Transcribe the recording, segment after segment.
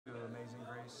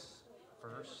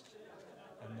first,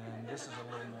 and then this is a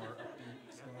little more upbeat,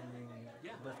 standing,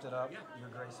 lifted up. Your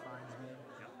grace finds me,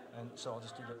 and so I'll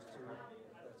just do those two.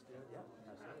 That's good. Yeah.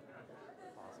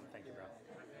 Awesome. Thank you, bro.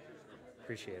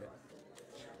 Appreciate it.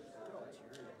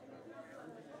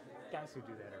 Guys who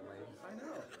do that are lame. I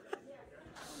know.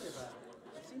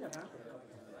 I've seen that happen.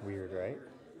 Weird, right?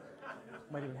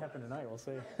 Might even happen tonight, we'll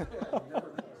see.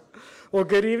 Well,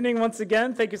 good evening once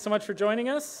again. Thank you so much for joining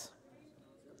us.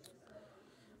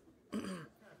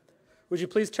 Would you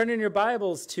please turn in your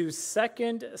Bibles to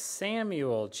 2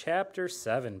 Samuel chapter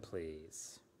 7,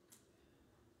 please?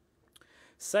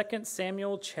 2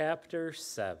 Samuel chapter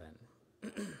 7.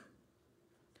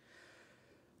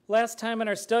 Last time in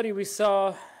our study, we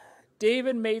saw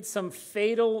David made some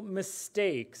fatal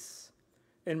mistakes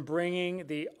in bringing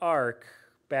the ark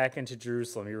back into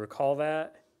Jerusalem. You recall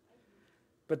that?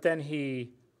 But then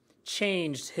he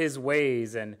changed his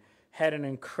ways and had an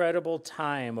incredible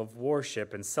time of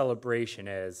worship and celebration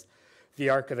as the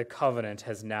Ark of the Covenant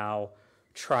has now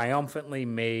triumphantly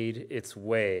made its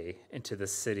way into the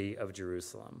city of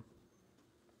Jerusalem.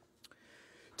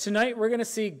 Tonight we're going to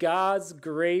see God's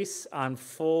grace on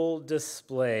full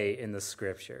display in the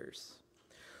Scriptures.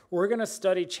 We're going to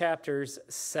study chapters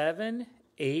 7,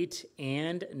 8,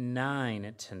 and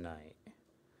 9 tonight.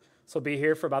 So be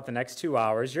here for about the next 2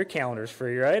 hours. Your calendar's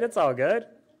free, right? It's all good.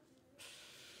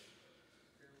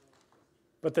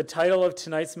 But the title of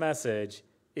tonight's message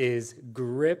is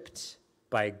Gripped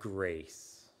by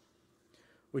Grace.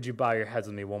 Would you bow your heads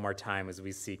with me one more time as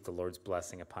we seek the Lord's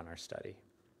blessing upon our study?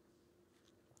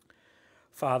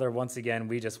 Father, once again,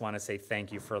 we just want to say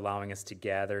thank you for allowing us to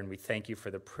gather, and we thank you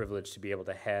for the privilege to be able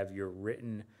to have your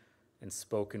written and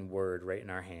spoken word right in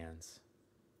our hands.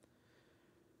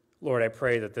 Lord, I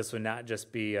pray that this would not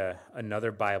just be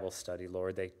another Bible study,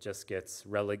 Lord, that just gets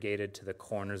relegated to the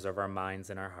corners of our minds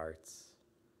and our hearts.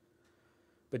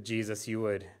 But Jesus, you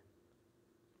would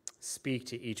speak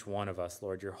to each one of us,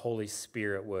 Lord. Your Holy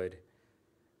Spirit would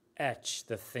etch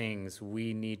the things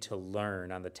we need to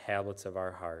learn on the tablets of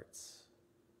our hearts.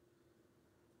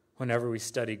 Whenever we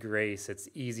study grace, it's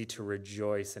easy to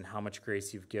rejoice in how much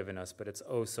grace you've given us, but it's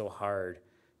oh so hard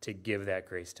to give that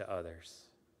grace to others.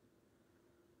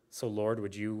 So, Lord,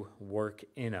 would you work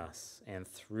in us and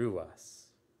through us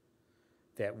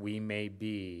that we may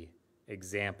be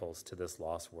examples to this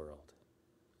lost world.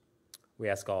 We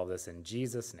ask all of this in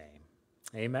Jesus' name.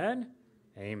 Amen?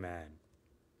 Amen.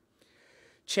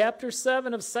 Chapter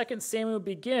 7 of 2 Samuel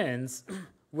begins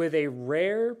with a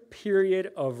rare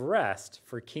period of rest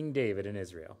for King David in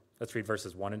Israel. Let's read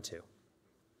verses 1 and 2.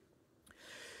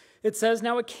 It says,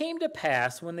 "Now it came to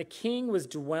pass when the king was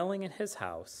dwelling in his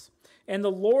house, and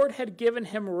the Lord had given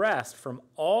him rest from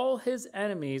all his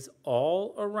enemies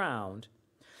all around,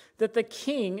 that the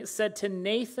king said to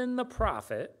Nathan the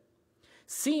prophet,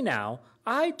 'See now,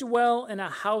 I dwell in a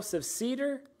house of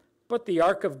cedar, but the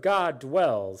ark of God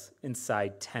dwells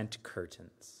inside tent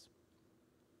curtains.'"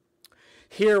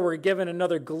 Here we're given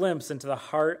another glimpse into the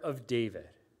heart of David.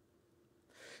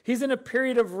 He's in a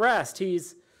period of rest.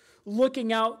 He's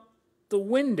looking out the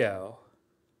window,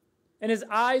 and his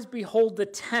eyes behold the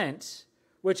tent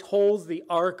which holds the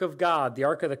ark of God, the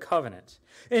ark of the covenant.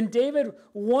 And David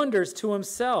wonders to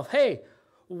himself, hey,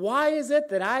 why is it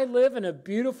that I live in a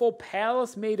beautiful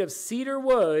palace made of cedar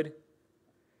wood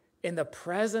in the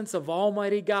presence of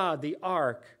Almighty God, the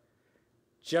ark,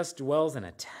 just dwells in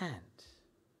a tent?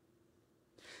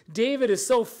 David is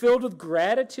so filled with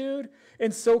gratitude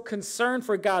and so concerned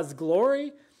for God's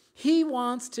glory, he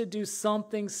wants to do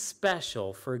something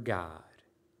special for God.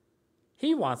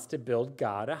 He wants to build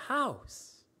God a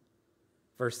house.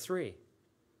 Verse 3.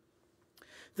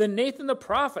 "Then Nathan the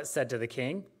prophet said to the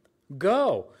king,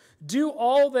 'Go, do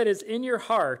all that is in your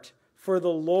heart, for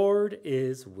the Lord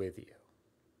is with you.'"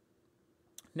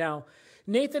 Now,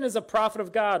 Nathan is a prophet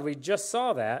of God. We just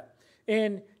saw that.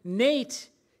 And Nate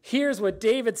hears what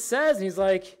David says, and he's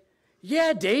like,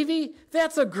 "Yeah, Davy,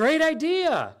 that's a great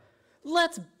idea.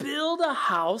 Let's build a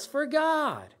house for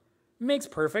God." Makes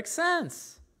perfect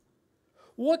sense.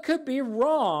 What could be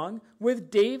wrong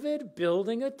with David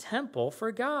building a temple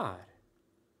for God?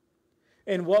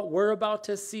 And what we're about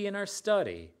to see in our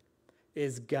study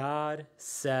is God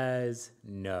says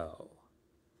no.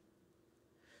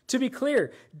 To be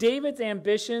clear, David's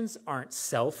ambitions aren't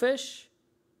selfish.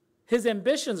 His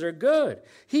ambitions are good.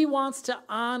 He wants to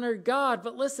honor God,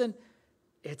 but listen,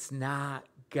 it's not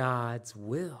God's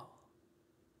will.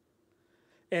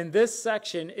 And this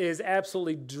section is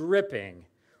absolutely dripping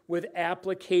with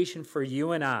application for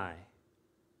you and I.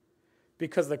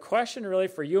 Because the question really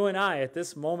for you and I at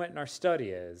this moment in our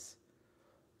study is,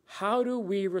 how do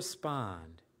we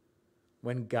respond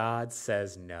when God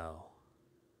says no.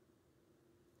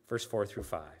 Verse 4 through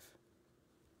 5.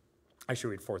 I should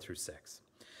read 4 through 6.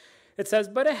 It says,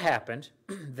 "But it happened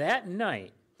that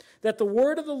night that the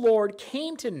word of the Lord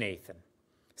came to Nathan,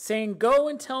 saying, 'Go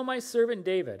and tell my servant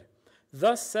David,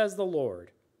 thus says the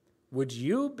Lord, would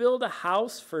you build a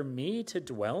house for me to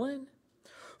dwell in?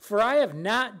 For I have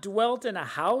not dwelt in a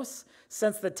house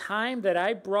since the time that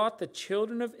I brought the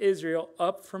children of Israel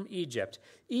up from Egypt,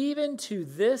 even to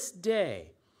this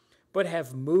day, but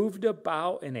have moved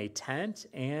about in a tent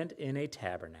and in a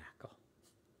tabernacle.'"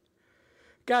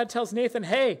 God tells Nathan,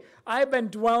 hey, I've been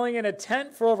dwelling in a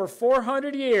tent for over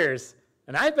 400 years,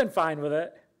 and I've been fine with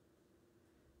it.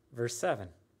 Verse 7,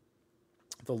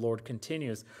 the Lord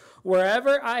continues,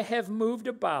 "Wherever I have moved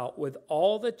about with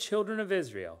all the children of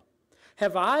Israel,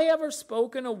 have I ever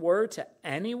spoken a word to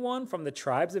anyone from the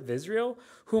tribes of Israel,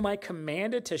 whom I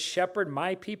commanded to shepherd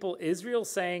my people Israel,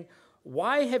 saying,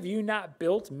 'Why have you not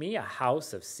built me a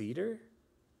house of cedar?'"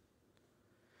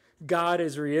 God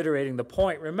is reiterating the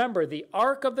point. Remember, the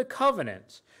Ark of the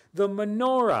Covenant, the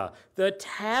menorah, the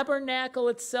tabernacle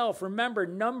itself. Remember,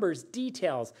 numbers,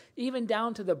 details, even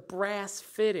down to the brass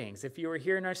fittings, if you were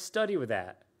here in our study with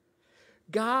that.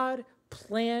 God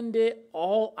planned it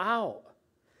all out.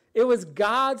 It was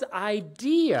God's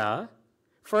idea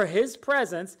for his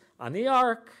presence on the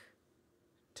ark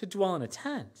to dwell in a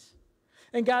tent.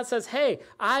 And God says, hey,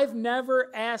 I've never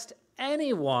asked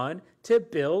anyone to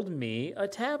build me a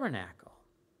tabernacle.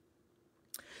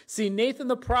 See, Nathan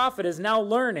the prophet is now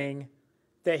learning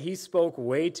that he spoke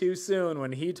way too soon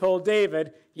when he told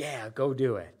David, yeah, go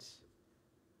do it.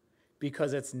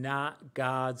 Because it's not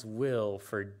God's will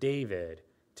for David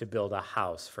to build a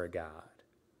house for God.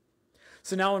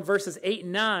 So now in verses 8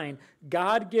 and 9,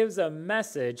 God gives a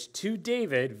message to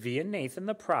David via Nathan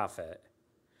the prophet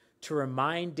to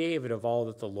remind David of all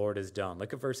that the Lord has done.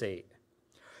 Look at verse 8.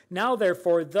 "Now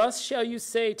therefore, thus shall you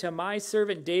say to my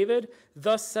servant David,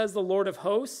 thus says the Lord of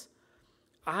hosts,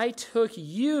 I took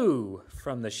you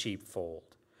from the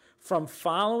sheepfold, from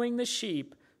following the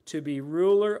sheep, to be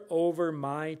ruler over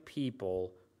my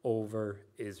people, over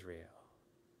Israel."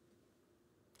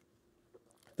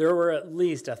 There were at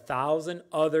least 1,000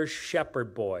 other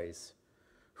shepherd boys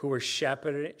who were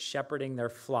shepherding their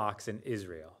flocks in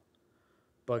Israel.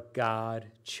 But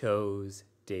God chose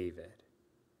David.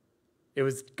 It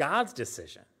was God's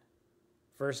decision.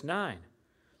 Verse 9,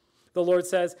 the Lord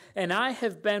says, "And I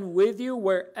have been with you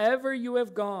wherever you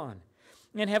have gone,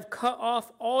 and have cut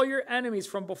off all your enemies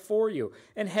from before you,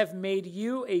 and have made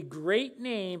you a great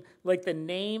name like the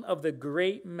name of the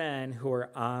great men who are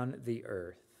on the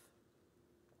earth."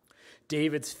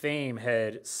 David's fame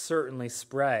had certainly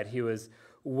spread. He was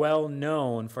well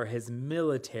known for his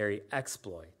military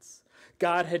exploits.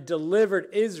 God had delivered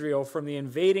Israel from the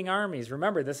invading armies.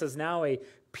 Remember, this is now a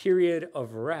period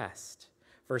of rest.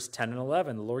 Verse 10 and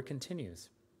 11, the Lord continues,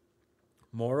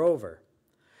 "Moreover,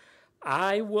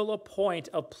 I will appoint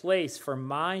a place for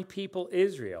my people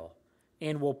Israel,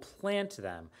 and will plant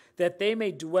them, that they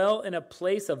may dwell in a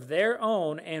place of their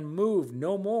own and move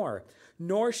no more,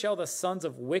 nor shall the sons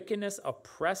of wickedness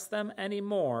oppress them any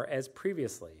more as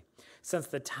previously, since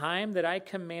the time that I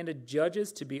commanded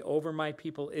judges to be over my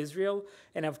people Israel,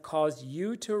 and have caused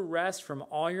you to rest from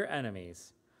all your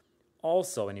enemies.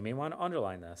 Also," and you may want to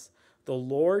underline this, "the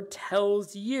Lord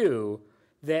tells you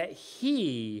that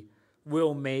he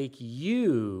will make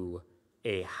you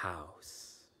a house."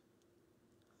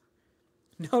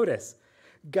 Notice,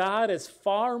 God is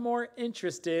far more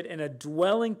interested in a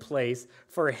dwelling place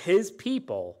for his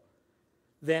people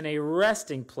than a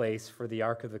resting place for the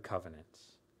Ark of the Covenant.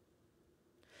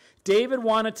 David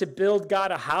wanted to build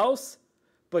God a house,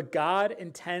 but God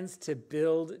intends to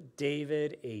build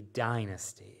David a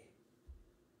dynasty.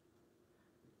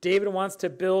 David wants to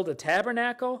build a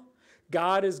tabernacle.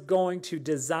 God is going to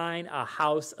design a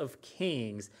house of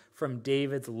kings from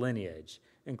David's lineage,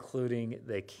 including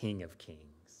the King of Kings.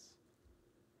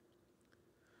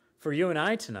 For you and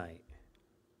I tonight,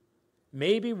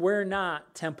 maybe we're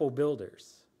not temple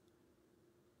builders.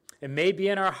 It may be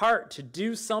in our heart to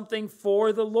do something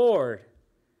for the Lord,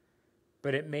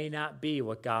 but it may not be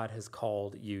what God has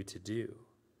called you to do.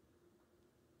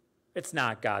 It's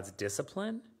not God's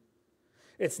discipline.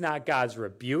 It's not God's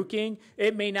rebuking.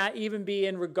 It may not even be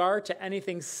in regard to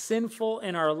anything sinful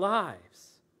in our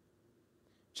lives.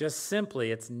 Just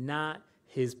simply, it's not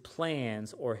his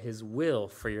plans or his will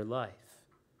for your life.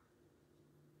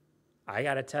 I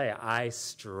got to tell you, I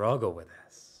struggle with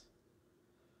this.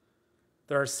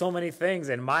 There are so many things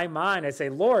in my mind. I say,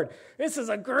 Lord, this is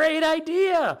a great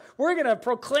idea. We're going to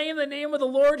proclaim the name of the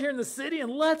Lord here in the city,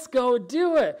 and let's go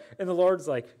do it. And the Lord's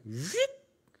like, zip.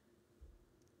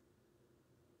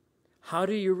 How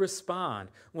do you respond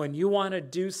when you want to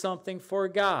do something for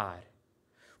God?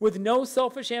 With no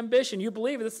selfish ambition, you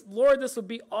believe this, Lord, this would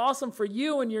be awesome for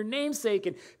you and your namesake,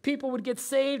 and people would get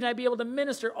saved, and I'd be able to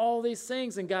minister all these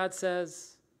things. And God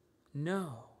says,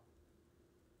 no.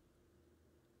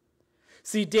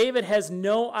 See, David has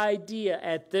no idea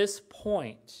at this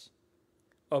point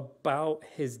about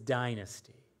his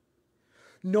dynasty.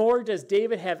 Nor does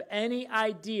David have any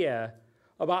idea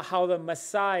about how the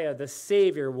Messiah, the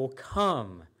Savior, will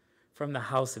come from the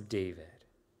house of David.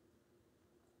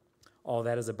 All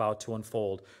that is about to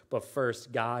unfold. But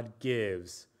first, God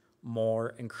gives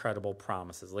more incredible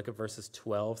promises. Look at verses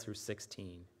 12 through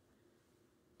 16.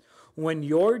 When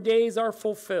your days are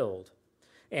fulfilled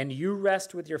and you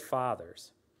rest with your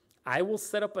fathers, I will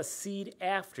set up a seed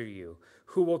after you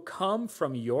who will come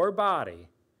from your body,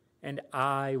 and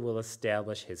I will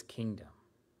establish his kingdom.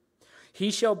 He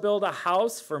shall build a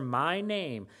house for my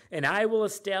name, and I will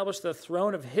establish the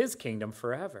throne of his kingdom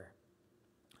forever.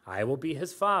 I will be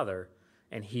his father,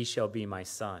 and he shall be my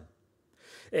son.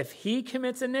 If he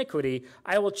commits iniquity,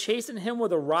 I will chasten him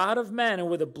with a rod of men and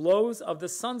with the blows of the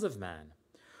sons of men.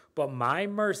 But my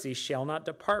mercy shall not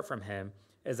depart from him,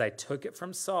 as I took it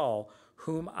from Saul,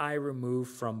 whom I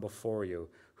removed from before you.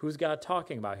 Who's God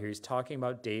talking about here? He's talking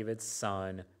about David's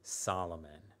son,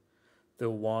 Solomon, the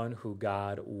one who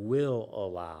God will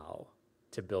allow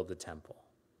to build the temple.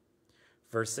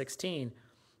 Verse 16,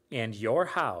 and your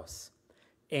house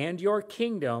and your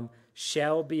kingdom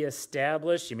shall be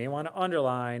established, you may want to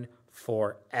underline,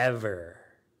 forever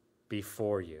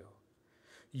before you.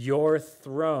 Your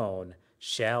throne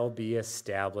shall be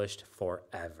established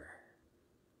forever.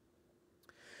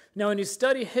 Now, when you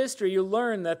study history, you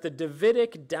learn that the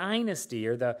Davidic dynasty,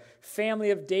 or the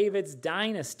family of David's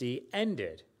dynasty,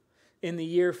 ended in the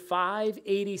year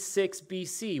 586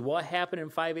 BC. What happened in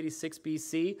 586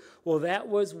 BC? Well, that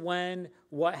was when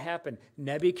what happened?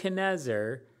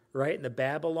 Nebuchadnezzar, right, and the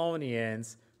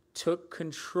Babylonians took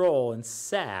control and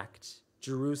sacked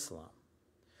Jerusalem.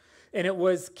 And it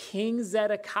was King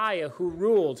Zedekiah who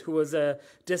ruled, who was a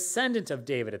descendant of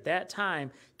David. At that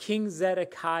time, King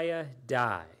Zedekiah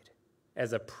died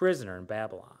as a prisoner in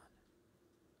Babylon.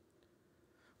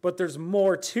 But there's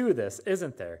more to this,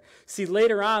 isn't there? See,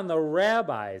 later on,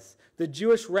 the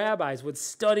Jewish rabbis would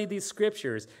study these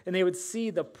scriptures, and they would see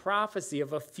the prophecy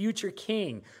of a future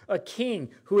king, a king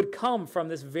who would come from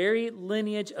this very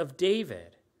lineage of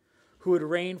David, who would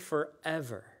reign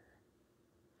forever.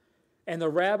 And the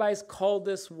rabbis called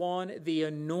this one the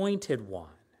Anointed One.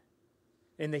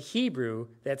 In the Hebrew,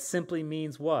 that simply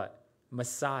means what?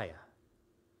 Messiah.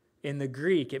 In the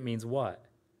Greek, it means what?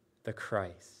 The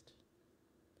Christ.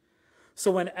 So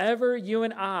whenever you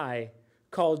and I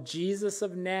call Jesus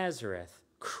of Nazareth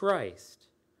Christ,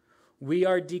 we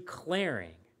are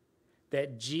declaring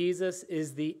that Jesus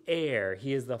is the heir.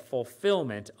 He is the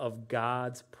fulfillment of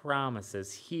God's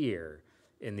promises here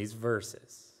in these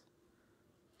verses.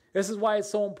 This is why it's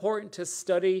so important to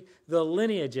study the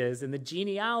lineages and the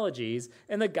genealogies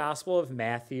in the Gospel of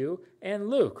Matthew and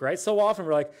Luke, right? So often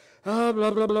we're like, oh,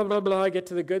 blah, blah, blah, blah, blah, I get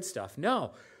to the good stuff.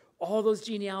 No, all those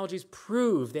genealogies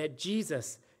prove that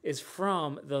Jesus is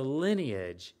from the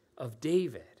lineage of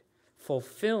David,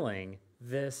 fulfilling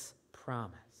this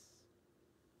promise.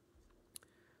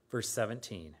 Verse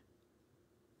 17.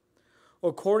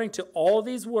 According to all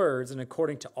these words and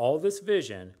according to all this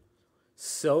vision,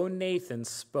 so Nathan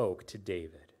spoke to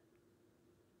David.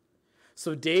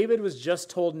 So David was just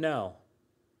told no.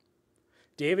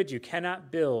 David, you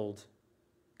cannot build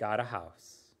God a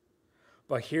house.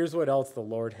 But here's what else the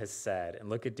Lord has said. And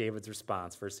look at David's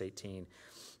response, verse 18.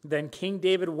 Then King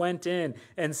David went in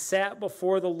and sat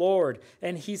before the Lord,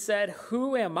 and he said,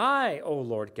 who am I, O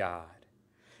Lord God?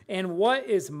 And what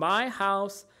is my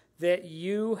house that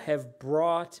you have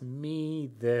brought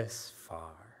me this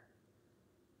far?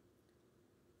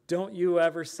 Don't you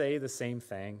ever say the same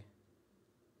thing?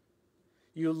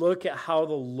 You look at how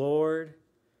the Lord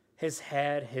has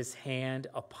had his hand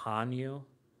upon you,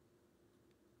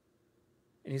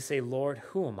 and you say, Lord,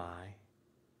 who am I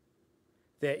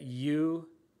that you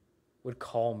would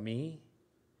call me?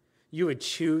 You would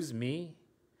choose me?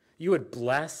 You would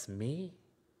bless me?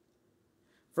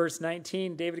 Verse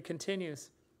 19, David continues,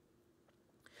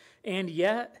 and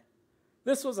yet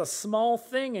this was a small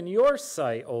thing in your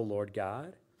sight, O Lord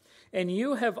God. And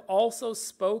you have also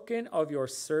spoken of your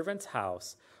servant's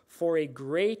house for a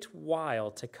great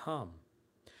while to come.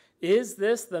 Is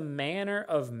this the manner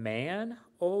of man,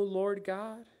 O Lord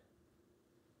God?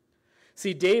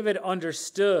 See, David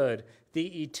understood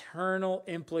the eternal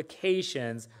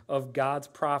implications of God's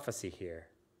prophecy here.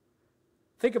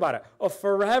 Think about it. A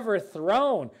forever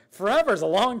throne. Forever is a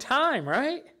long time,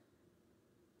 right?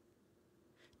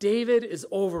 David is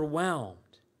overwhelmed.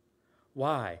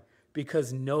 Why?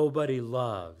 Because nobody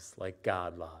loves like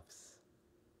God loves.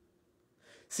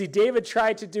 See, David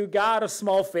tried to do God a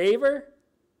small favor,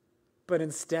 but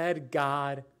instead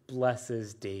God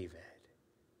blesses David.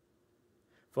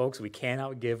 Folks, we can't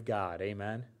outgive God.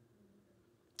 Amen?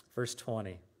 Verse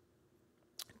 20.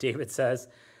 David says,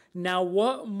 "Now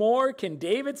what more can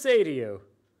David say to you?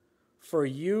 For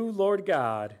you, Lord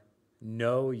God,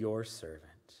 know your servant."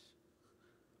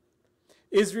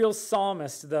 Israel's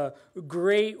psalmist, the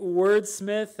great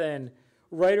wordsmith and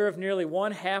writer of nearly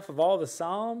one half of all the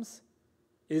Psalms,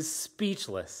 is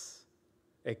speechless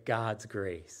at God's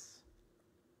grace.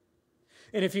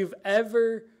 And if you've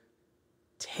ever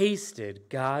tasted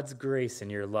God's grace in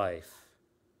your life,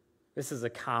 this is a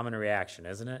common reaction,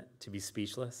 isn't it? To be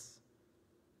speechless.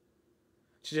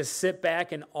 To just sit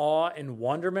back in awe and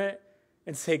wonderment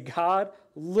and say, God,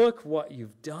 look what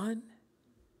you've done.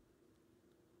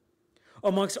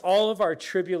 Amongst all of our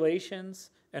tribulations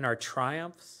and our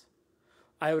triumphs,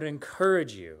 I would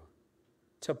encourage you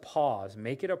to pause,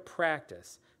 make it a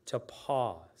practice to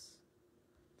pause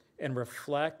and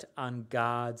reflect on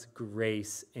God's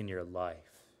grace in your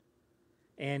life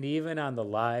and even on the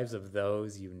lives of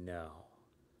those you know.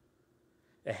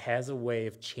 It has a way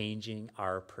of changing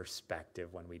our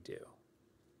perspective when we do.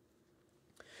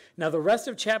 Now, the rest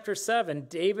of chapter 7,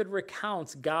 David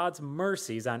recounts God's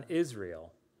mercies on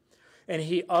Israel, and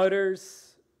he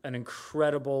utters an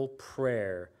incredible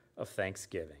prayer of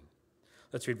thanksgiving.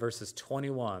 Let's read verses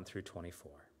 21 through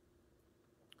 24.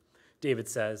 David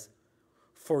says,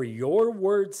 "For your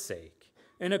word's sake,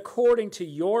 and according to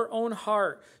your own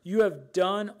heart, you have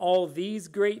done all these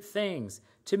great things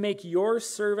to make your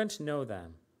servant know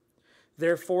them.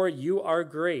 Therefore you are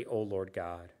great, O Lord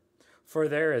God, for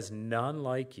there is none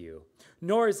like you,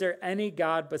 nor is there any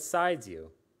God besides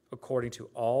you, according to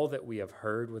all that we have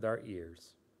heard with our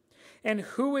ears. And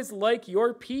who is like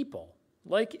your people,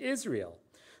 like Israel,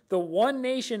 the one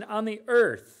nation on the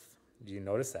earth?" Do you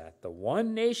notice that? The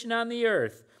one nation on the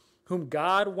earth whom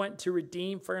God went to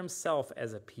redeem for himself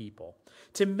as a people,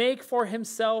 to make for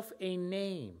himself a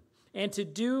name, and to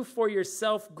do for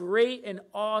yourself great and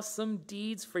awesome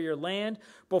deeds for your land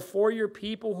before your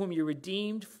people whom you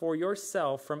redeemed for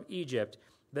yourself from Egypt,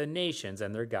 the nations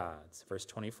and their gods. Verse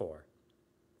 24.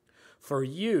 "For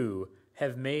you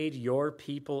have made your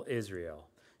people Israel,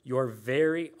 your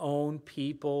very own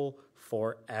people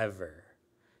forever,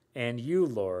 and you,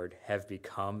 Lord, have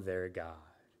become their God."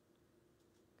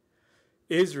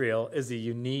 Israel is a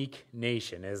unique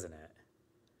nation, isn't it?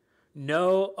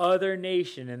 No other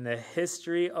nation in the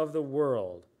history of the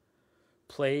world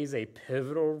plays a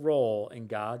pivotal role in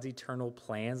God's eternal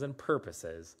plans and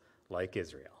purposes like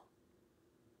Israel.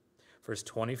 Verse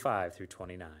 25 through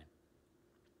 29.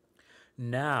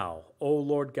 "Now, O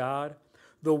Lord God,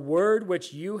 the word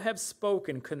which you have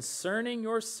spoken concerning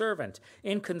your servant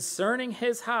and concerning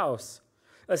his house,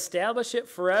 establish it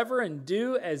forever and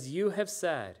do as you have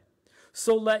said.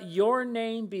 So let your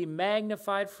name be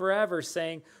magnified forever,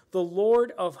 saying, the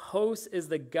Lord of hosts is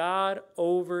the God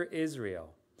over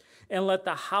Israel. And let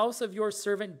the house of your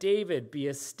servant David be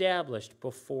established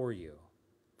before you."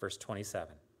 Verse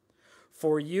 27.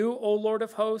 "For you, O Lord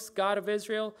of hosts, God of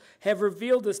Israel, have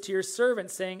revealed this to your servant,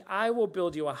 saying, I will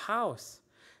build you a house.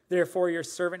 Therefore your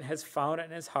servant has found it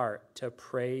in his heart to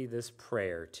pray this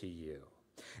prayer to you.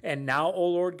 And now, O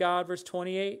Lord God," verse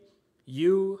 28,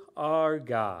 "you are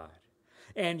God,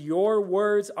 and your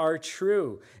words are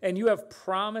true, and you have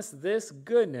promised this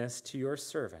goodness to your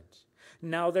servant.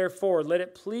 Now, therefore, let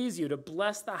it please you to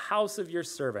bless the house of your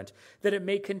servant, that it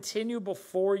may continue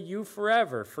before you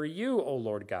forever. For you, O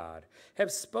Lord God,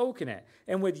 have spoken it,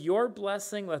 and with your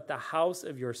blessing let the house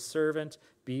of your servant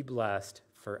be blessed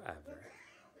forever."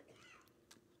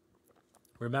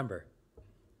 Remember,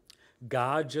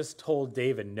 God just told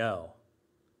David no.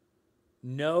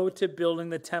 No to building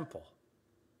the temple.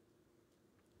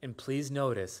 And please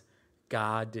notice,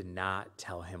 God did not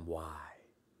tell him why.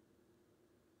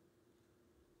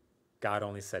 God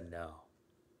only said no.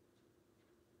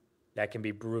 That can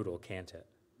be brutal, can't it?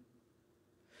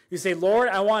 You say, "Lord,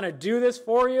 I want to do this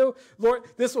for you. Lord,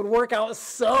 this would work out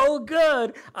so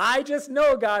good. I just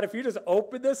know, God, if you just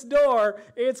open this door,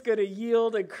 it's going to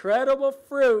yield incredible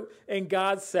fruit." And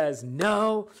God says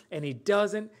no, and he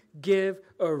doesn't give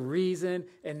a reason,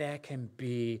 and that can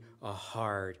be a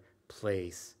hard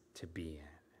place to be in.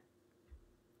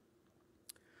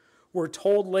 We're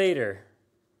told later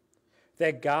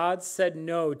that God said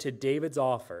no to David's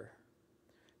offer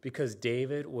because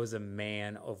David was a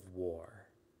man of war.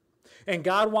 And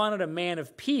God wanted a man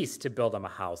of peace to build him a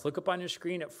house. Look up on your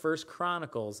screen at 1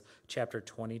 Chronicles chapter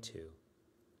 22.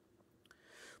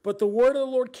 But the word of the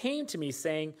Lord came to me,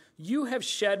 saying, You have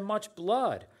shed much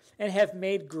blood and have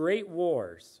made great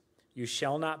wars. You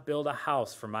shall not build a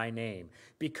house for my name,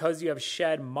 because you have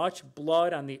shed much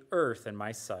blood on the earth in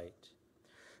my sight.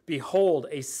 Behold,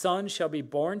 a son shall be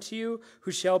born to you,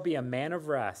 who shall be a man of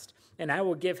rest, and I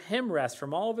will give him rest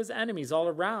from all of his enemies all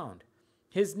around.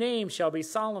 His name shall be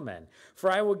Solomon,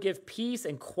 for I will give peace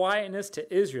and quietness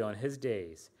to Israel in his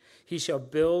days. He shall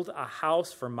build a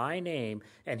house for my name,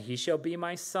 and he shall be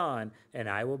my son, and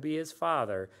I will be his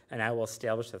father, and I will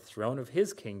establish the throne of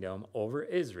his kingdom over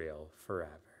Israel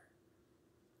forever.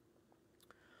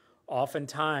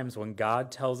 Oftentimes, when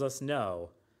God tells us no,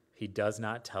 he does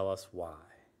not tell us why.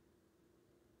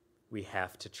 We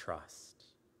have to trust.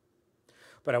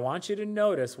 But I want you to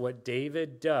notice what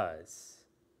David does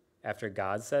after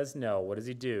God says no. What does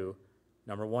he do?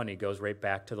 Number one, he goes right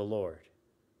back to the Lord.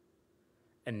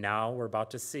 And now we're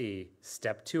about to see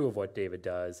step 2 of what David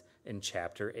does in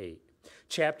chapter 8.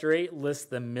 Chapter 8 lists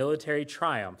the military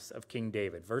triumphs of King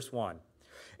David. Verse 1.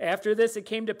 After this it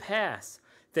came to pass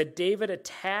that David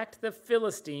attacked the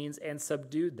Philistines and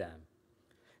subdued them.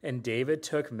 And David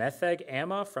took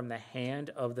Metheg-Ammah from the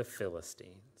hand of the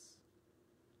Philistines.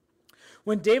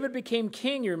 When David became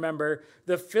king, you remember,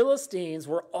 the Philistines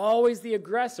were always the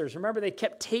aggressors. Remember, they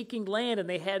kept taking land and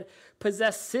they had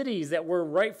possessed cities that were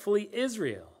rightfully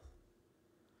Israel.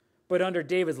 But under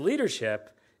David's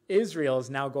leadership, Israel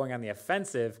is now going on the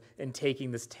offensive and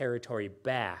taking this territory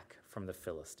back from the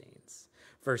Philistines.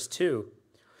 Verse 2,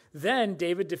 Then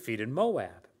David defeated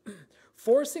Moab.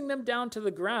 Forcing them down to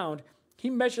the ground, he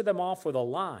measured them off with a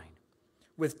line.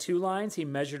 With 2 lines, he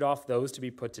measured off those to be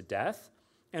put to death,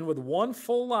 and with 1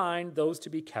 full line, those to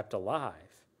be kept alive.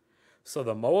 So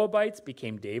the Moabites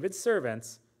became David's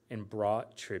servants and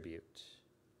brought tribute.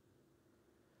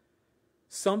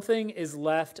 Something is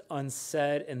left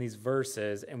unsaid in these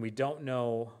verses, and we don't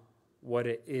know what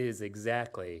it is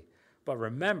exactly. But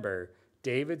remember,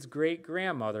 David's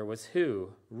great-grandmother was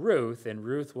who? Ruth, and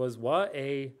Ruth was what?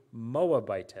 A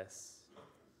Moabitess.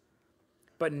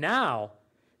 But now,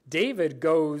 David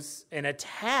goes and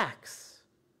attacks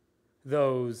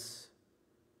those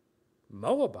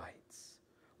Moabites.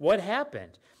 What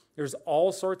happened? There's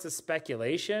all sorts of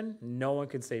speculation. No one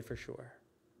can say for sure.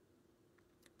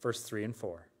 Verse 3 and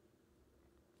 4.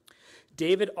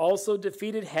 David also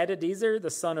defeated Hadadezer, the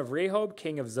son of Rehob,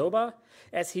 king of Zobah,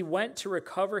 as he went to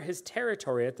recover his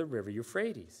territory at the river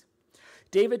Euphrates.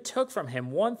 David took from him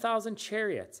 1,000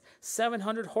 chariots,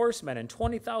 700 horsemen, and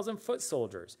 20,000 foot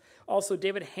soldiers. Also,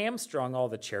 David hamstrung all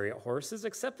the chariot horses,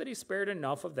 except that he spared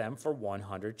enough of them for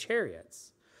 100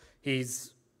 chariots.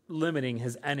 He's limiting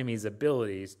his enemies'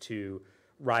 abilities to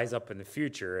rise up in the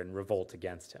future and revolt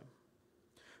against him.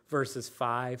 Verses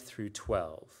 5 through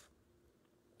 12.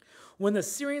 When the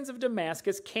Syrians of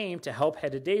Damascus came to help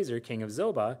Hadadezer, king of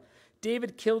Zobah,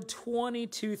 David killed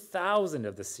 22,000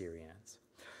 of the Syrians.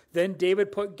 Then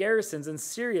David put garrisons in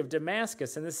Syria of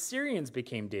Damascus, and the Syrians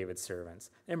became David's servants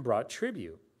and brought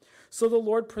tribute. So the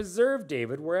Lord preserved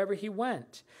David wherever he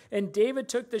went. And David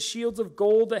took the shields of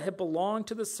gold that had belonged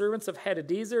to the servants of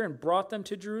Hadadezer and brought them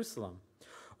to Jerusalem.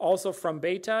 Also from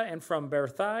Beta and from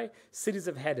Berthai, cities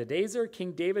of Hadadezer,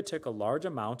 King David took a large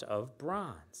amount of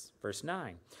bronze. Verse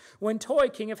 9. When Toi,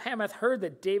 king of Hamath, heard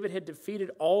that David had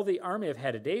defeated all the army of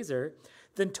Hadadezer,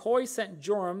 then Toi sent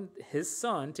Joram, his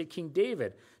son, to King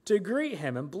David to greet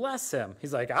him and bless him.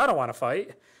 He's like, I don't want to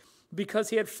fight, because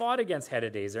he had fought against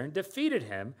Hadadezer and defeated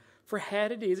him, for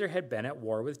Hadadezer had been at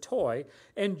war with Toi,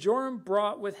 and Joram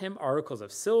brought with him articles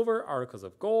of silver, articles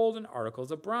of gold, and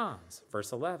articles of bronze.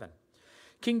 Verse 11.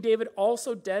 King David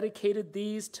also dedicated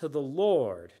these to the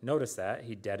Lord. Notice that.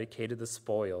 He dedicated the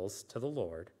spoils to the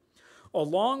Lord,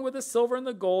 along with the silver and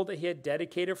the gold that he had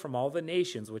dedicated from all the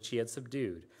nations which he had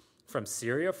subdued, from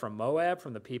Syria, from Moab,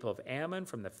 from the people of Ammon,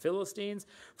 from the Philistines,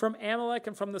 from Amalek,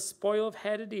 and from the spoil of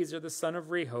Hadadezer, the son of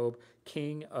Rehob,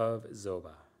 king of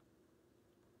Zobah.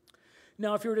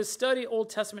 Now, if you were to study Old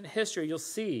Testament history, you'll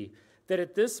see that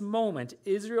at this moment,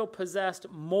 Israel possessed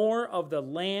more of the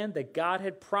land that God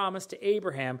had promised to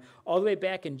Abraham all the way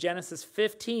back in Genesis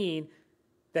 15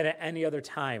 than at any other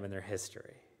time in their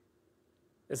history.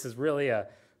 This is really a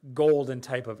golden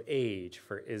type of age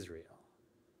for Israel.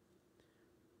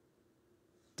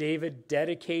 David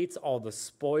dedicates all the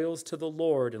spoils to the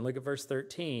Lord, and look at verse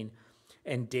 13.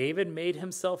 And David made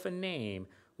himself a name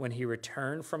when he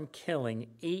returned from killing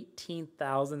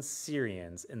 18,000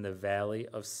 Syrians in the Valley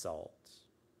of Salt.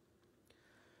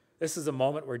 This is a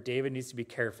moment where David needs to be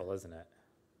careful, isn't it?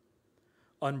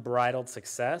 Unbridled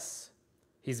success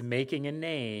He's making a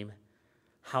name.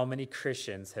 How many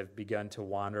Christians have begun to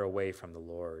wander away from the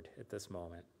Lord at this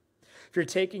moment? If you're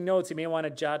taking notes, you may want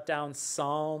to jot down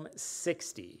Psalm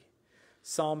 60.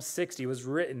 Psalm 60 was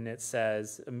written, it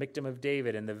says, a Michtam of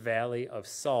David in the Valley of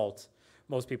Salt.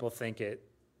 Most people think it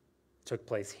took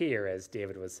place here as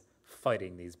David was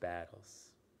fighting these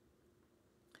battles.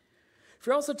 If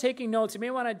you're also taking notes, you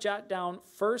may want to jot down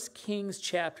 1 Kings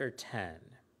chapter 10.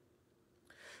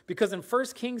 Because in 1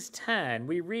 Kings 10,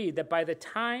 we read that by the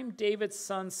time David's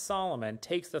son Solomon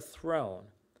takes the throne,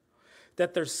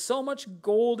 that there's so much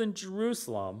gold in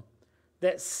Jerusalem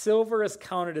that silver is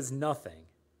counted as nothing.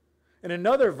 And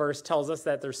another verse tells us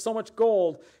that there's so much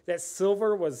gold that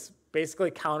silver was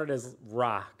basically counted as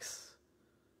rocks.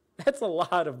 That's a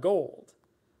lot of gold.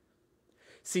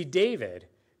 See, David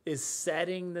is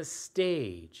setting the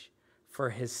stage for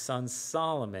his son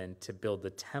Solomon to build the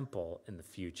temple in the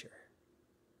future.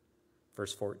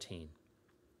 Verse 14.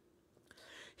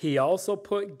 He also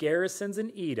put garrisons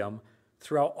in Edom.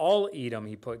 Throughout all Edom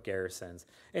he put garrisons.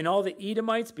 And all the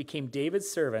Edomites became David's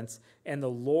servants, and the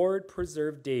Lord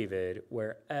preserved David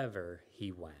wherever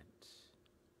he went.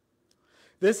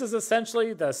 This is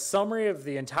essentially the summary of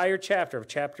the entire chapter of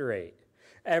chapter 8.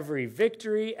 Every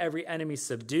victory, every enemy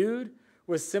subdued,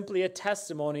 was simply a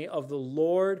testimony of the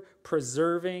Lord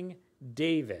preserving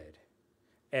David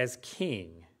as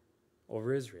king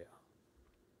over Israel.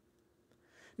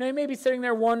 Now you may be sitting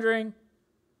there wondering,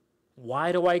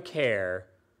 why do I care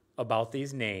about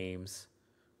these names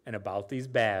and about these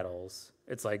battles?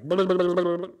 It's like, blah, blah, blah,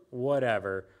 blah, blah,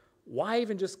 whatever. Why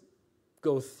even just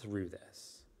go through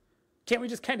this? Can't we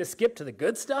just kind of skip to the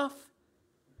good stuff?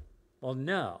 Well,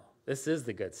 no, this is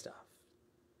the good stuff.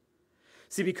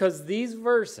 See, because these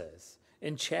verses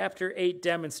in chapter 8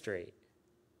 demonstrate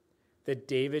that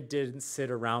David didn't sit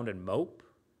around and mope.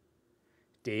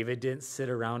 David didn't sit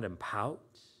around and pout.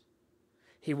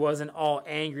 He wasn't all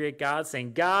angry at God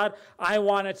saying, God, I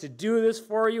wanted to do this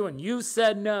for you and you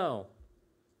said no.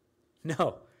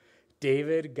 No,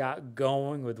 David got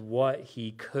going with what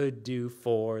he could do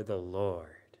for the Lord.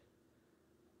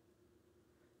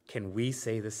 Can we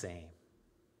say the same?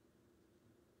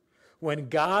 When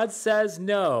God says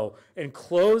no and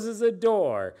closes a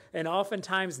door and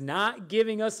oftentimes not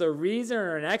giving us a reason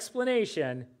or an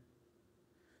explanation,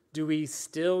 do we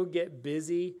still get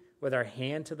busy with our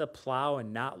hand to the plow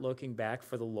and not looking back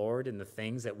for the Lord in the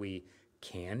things that we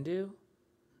can do?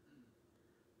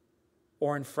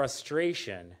 Or in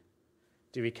frustration,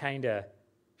 do we kind of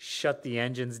shut the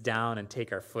engines down and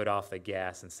take our foot off the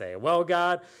gas and say, well,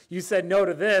 God, you said no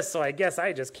to this, so I guess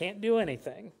I just can't do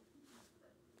anything?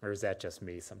 Or is that just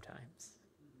me sometimes?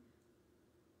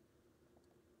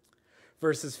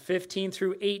 Verses 15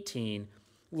 through 18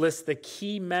 list the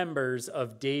key members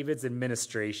of David's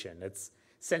administration. It's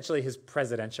essentially his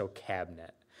presidential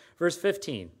cabinet. Verse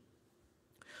 15.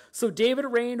 So David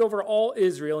reigned over all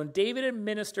Israel, and David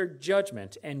administered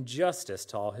judgment and justice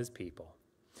to all his people.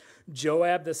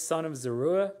 Joab, the son of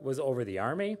Zeruiah, was over the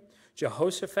army.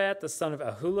 Jehoshaphat, the son of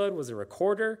Ahilud, was a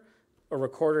recorder. A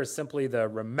recorder is simply the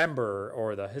rememberer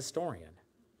or the historian.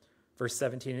 Verse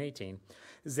 17 and 18.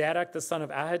 Zadok, the son of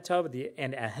Ahitub,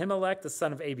 and Ahimelech, the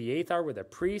son of Abiathar, were the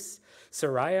priests.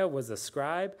 Sariah was the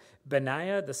scribe.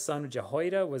 Benaiah, the son of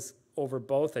Jehoiada, was over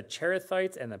both the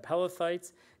Cherethites and the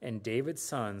Pelethites, and David's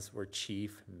sons were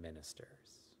chief ministers.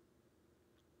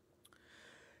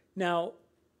 Now,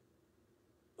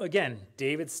 again,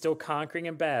 David's still conquering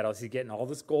in battles. He's getting all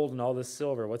this gold and all this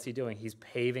silver. What's he doing? He's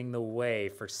paving the way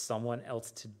for someone else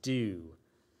to do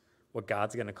what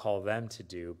God's going to call them to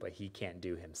do, but he can't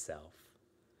do himself.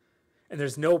 And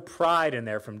there's no pride in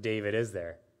there from David, is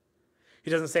there?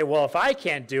 He doesn't say, well, if I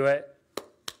can't do it,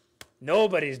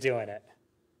 nobody's doing it.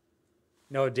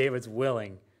 No, David's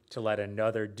willing to let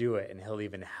another do it, and he'll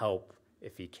even help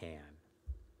if he can.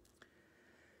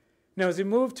 Now, as we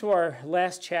move to our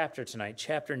last chapter tonight,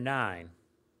 chapter 9,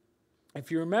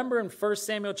 if you remember in 1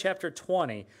 Samuel chapter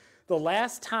 20, the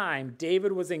last time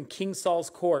David was in King Saul's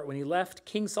court, when he left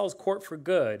King Saul's court for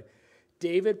good,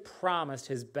 David promised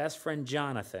his best friend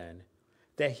Jonathan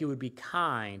that he would be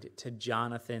kind to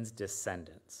Jonathan's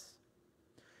descendants.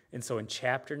 And so in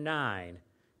chapter 9,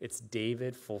 it's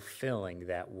David fulfilling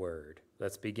that word.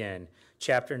 Let's begin.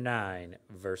 Chapter 9,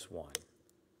 verse 1.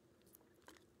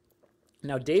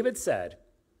 Now David said,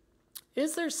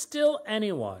 is there still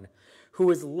anyone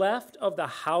who is left of the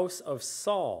house of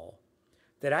Saul,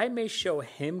 that I may show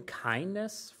him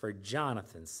kindness for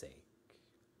Jonathan's sake?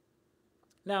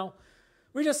 Now,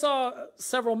 we just saw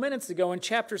several minutes ago in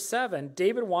chapter 7,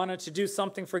 David wanted to do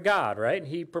something for God, right? And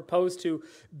he proposed to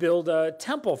build a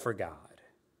temple for God.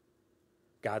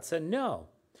 God said no.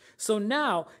 So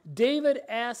now David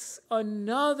asks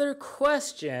another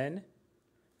question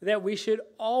that we should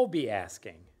all be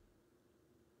asking.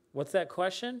 What's that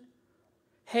question?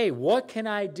 Hey, what can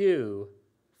I do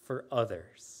for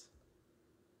others?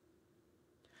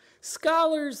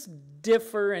 Scholars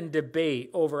differ and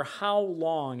debate over how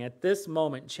long at this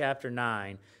moment in chapter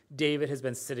 9 David has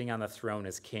been sitting on the throne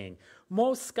as king.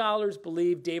 Most scholars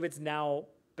believe David's now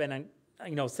been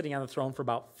sitting on the throne for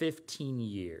about 15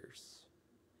 years.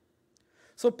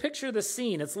 So picture the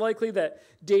scene. It's likely that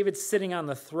David's sitting on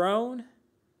the throne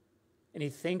and he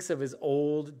thinks of his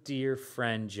old dear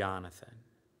friend Jonathan.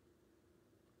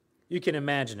 You can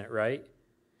imagine it, right?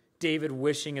 David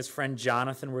wishing his friend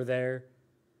Jonathan were there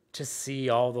to see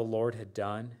all the Lord had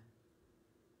done.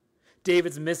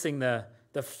 David's missing the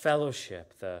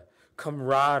fellowship, the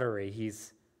camaraderie.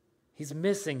 He's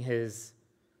missing his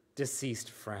deceased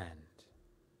friend.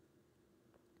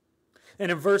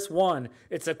 And in verse 1,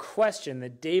 it's a question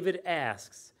that David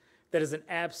asks that is an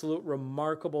absolute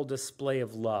remarkable display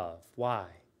of love. Why?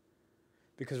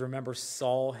 Because remember,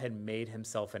 Saul had made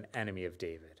himself an enemy of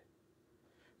David.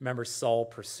 Remember, Saul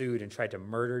pursued and tried to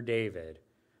murder David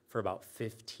for about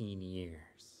 15 years.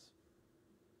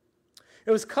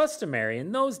 It was customary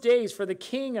in those days for the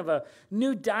king of a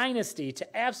new dynasty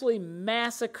to absolutely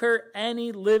massacre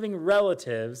any living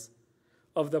relatives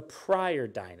of the prior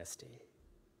dynasty.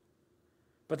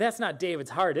 But that's not David's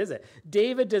heart, is it?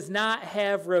 David does not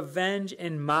have revenge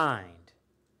in mind.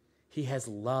 He has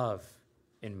love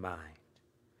in mind.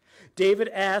 David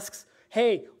asks,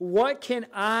 hey, what can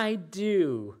I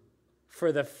do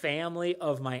for the family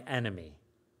of my enemy?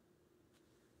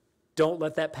 Don't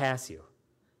let that pass you.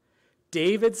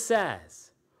 David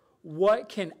says, what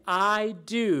can I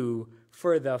do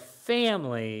for the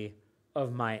family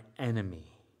of my enemy?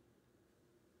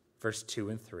 Verse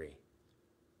 2 and 3.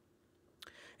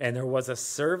 And there was a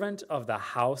servant of the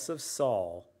house of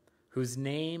Saul, whose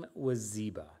name was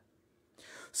Ziba.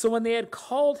 So when they had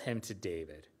called him to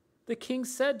David, the king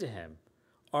said to him,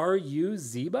 are you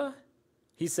Ziba?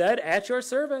 He said, at your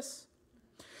service.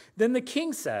 Then the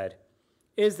king said,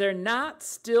 is there not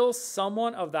still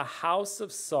someone of the house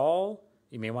of Saul,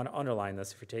 you may want to underline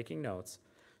this if you're taking notes,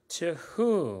 to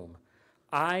whom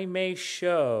I may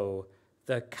show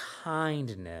the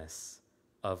kindness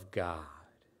of God?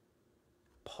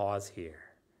 Pause here.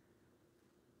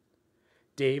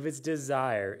 David's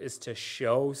desire is to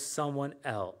show someone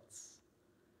else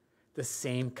the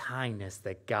same kindness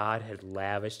that God had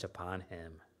lavished upon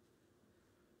him.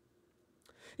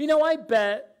 You know, I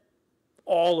bet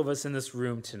all of us in this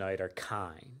room tonight are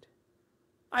kind.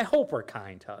 I hope we're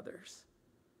kind to others.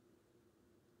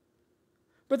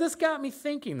 But this got me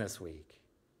thinking this week.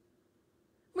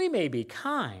 We may be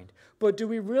kind, but do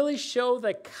we really show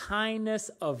the kindness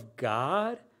of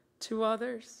God to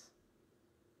others?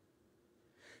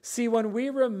 See, when we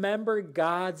remember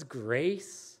God's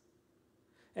grace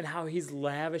and how he's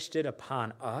lavished it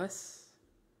upon us,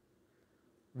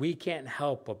 we can't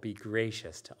help but be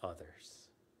gracious to others.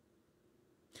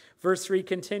 Verse 3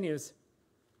 continues,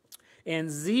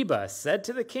 and Ziba said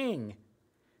to the king,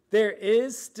 there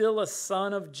is still a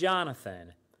son of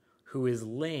Jonathan who is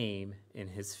lame in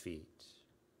his feet.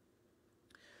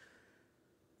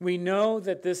 We know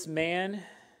that this man,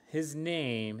 his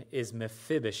name is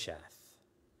Mephibosheth.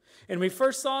 And we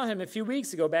first saw him a few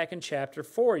weeks ago back in chapter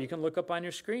 4. You can look up on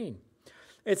your screen.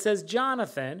 It says,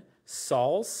 Jonathan,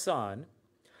 Saul's son,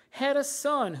 had a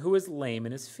son who was lame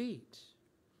in his feet.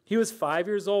 He was 5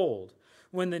 years old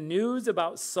when the news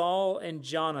about Saul and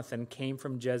Jonathan came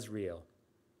from Jezreel.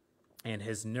 And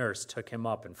his nurse took him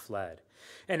up and fled.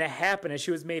 And it happened as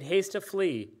she was made haste to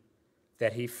flee,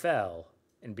 that he fell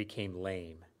and became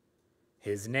lame.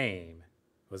 His name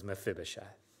was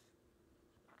Mephibosheth.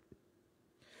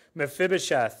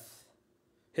 Mephibosheth,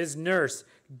 his nurse,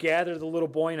 gathered the little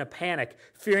boy in a panic,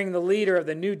 fearing the leader of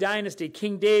the new dynasty,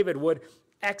 King David, would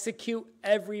execute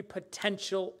every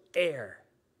potential heir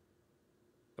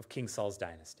of King Saul's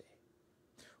dynasty.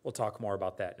 We'll talk more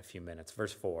about that in a few minutes.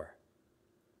 Verse 4.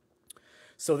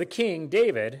 So the king,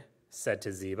 David, said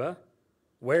to Ziba,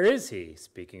 where is he?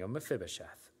 Speaking of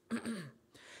Mephibosheth.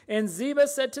 And Ziba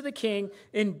said to the king,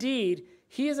 indeed,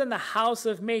 he is in the house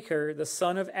of Machir, the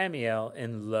son of Ammiel,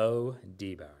 in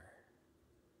Lo-debar.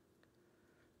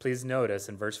 Please notice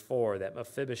in verse 4 that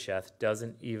Mephibosheth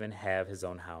doesn't even have his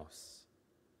own house.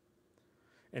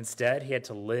 Instead, he had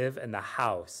to live in the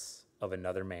house of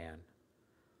another man.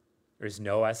 There's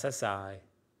no SSI.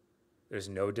 There's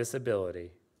no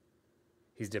disability.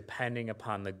 He's depending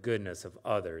upon the goodness of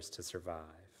others to survive.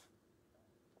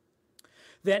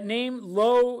 That name,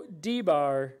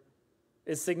 Lo-debar,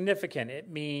 is significant. It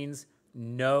means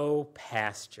no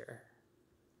pasture.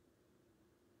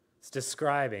 It's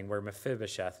describing where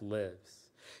Mephibosheth lives.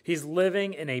 He's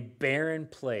living in a barren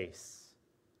place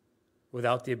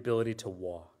without the ability to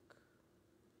walk,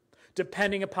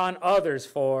 depending upon others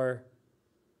for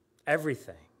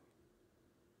everything.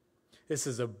 This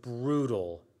is a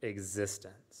brutal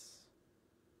existence.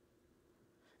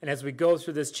 And as we go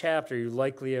through this chapter, you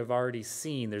likely have already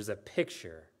seen there's a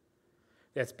picture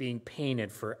that's being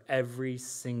painted for every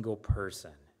single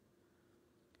person.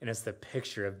 And it's the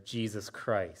picture of Jesus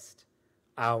Christ,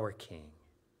 our King.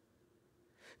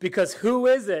 Because who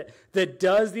is it that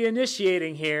does the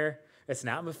initiating here? It's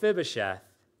not Mephibosheth.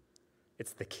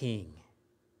 It's the King.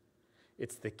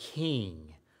 It's the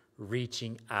King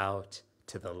reaching out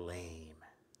to the lame.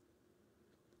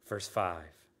 Verse 5.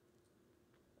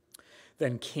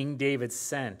 Then King David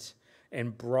sent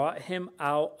and brought him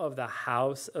out of the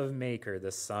house of Machir,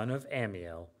 the son of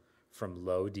Ammiel, from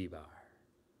Lo-debar.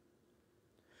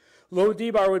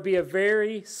 Lo-debar would be a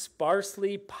very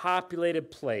sparsely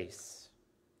populated place.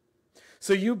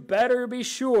 So you better be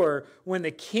sure when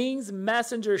the king's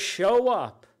messengers show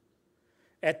up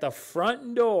at the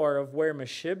front door of where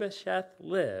Mephibosheth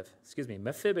lives,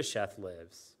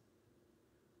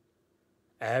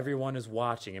 everyone is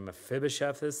watching, and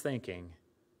Mephibosheth is thinking,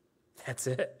 that's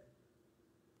it.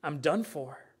 I'm done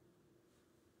for.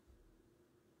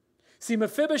 See,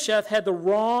 Mephibosheth had the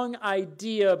wrong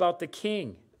idea about the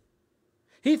king.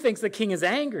 He thinks the king is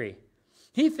angry.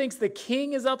 He thinks the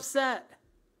king is upset.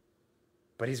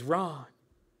 But he's wrong.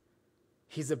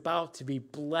 He's about to be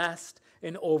blessed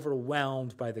and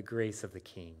overwhelmed by the grace of the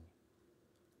king.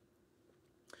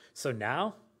 So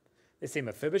now, they say,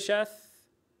 Mephibosheth,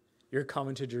 you're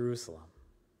coming to Jerusalem.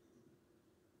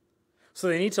 So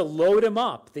they need to load him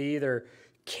up. They either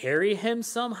carry him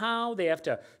somehow, they have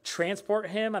to transport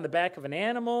him on the back of an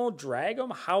animal, drag him.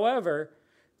 However,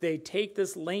 they take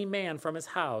this lame man from his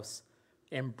house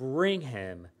and bring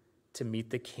him to meet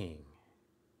the king.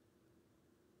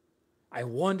 I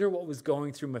wonder what was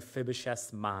going through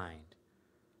Mephibosheth's mind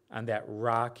on that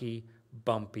rocky,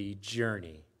 bumpy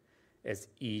journey as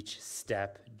each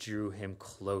step drew him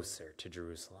closer to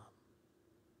Jerusalem.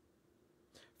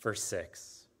 Verse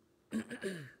 6.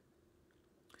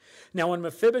 Now when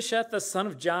Mephibosheth, the son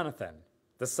of Jonathan,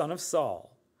 the son of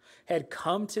Saul, had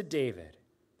come to David,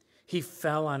 he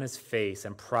fell on his face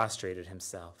and prostrated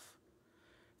himself.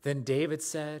 Then David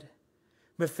said,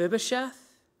 Mephibosheth?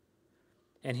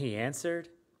 And he answered,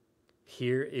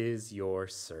 here is your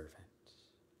servant.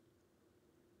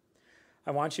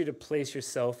 I want you to place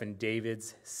yourself in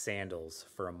David's sandals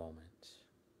for a moment.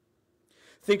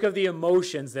 Think of the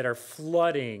emotions that are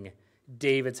flooding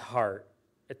David's heart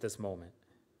at this moment.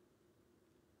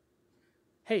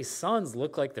 Hey, sons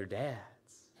look like their dads.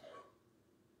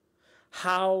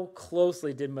 How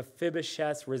closely did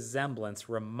Mephibosheth's resemblance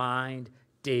remind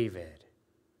David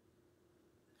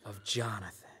of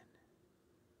Jonathan?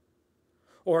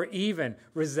 Or even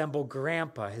resemble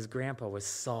grandpa. His grandpa was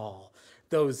Saul.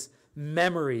 Those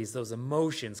memories, those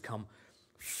emotions come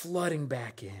flooding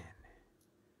back in.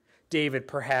 David,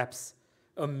 perhaps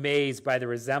amazed by the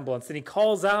resemblance, and he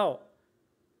calls him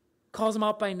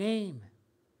out by name.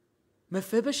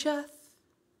 Mephibosheth?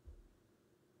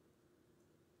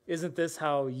 Isn't this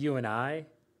how you and I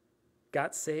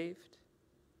got saved?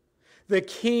 The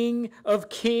King of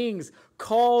Kings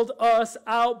called us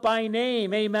out by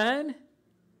name. Amen?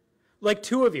 Like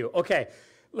two of you. Okay,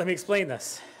 let me explain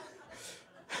this.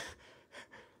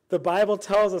 The Bible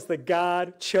tells us that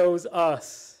God chose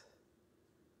us,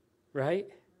 right?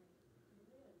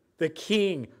 The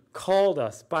king called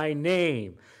us by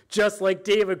name, just like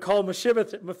David called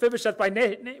Mephibosheth by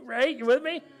name, right? You with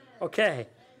me? Okay.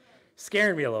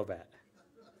 Scaring me a little bit.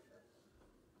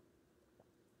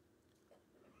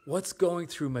 What's going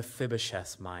through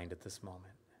Mephibosheth's mind at this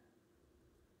moment?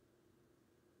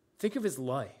 Think of his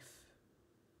life.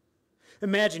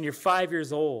 Imagine you're 5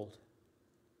 years old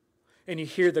and you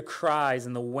hear the cries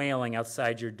and the wailing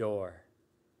outside your door.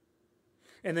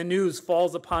 And the news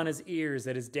falls upon his ears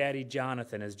that his daddy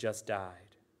Jonathan has just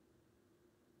died.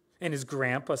 And his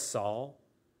grandpa Saul.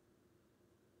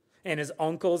 And his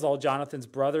uncles, all Jonathan's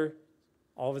brother,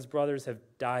 all of his brothers have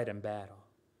died in battle.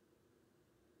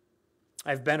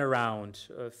 I've been around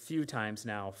a few times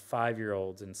now,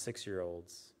 5-year-olds and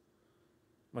 6-year-olds,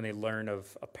 when they learn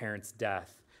of a parent's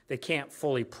death. They can't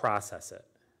fully process it.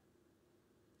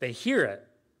 They hear it,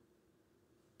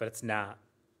 but it's not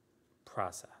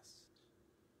processed.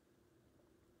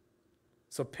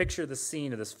 So picture the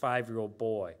scene of this 5-year-old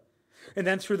boy. And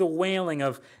then through the wailing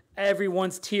of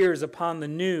everyone's tears upon the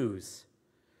news,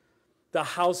 the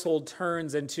household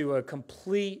turns into a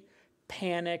complete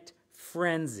panicked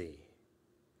frenzy.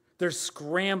 They're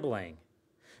scrambling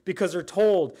because they're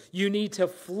told you need to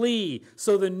flee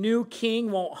so the new king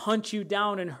won't hunt you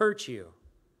down and hurt you.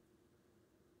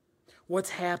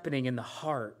 What's happening in the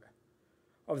heart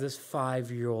of this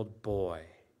 5-year-old boy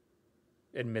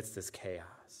amidst this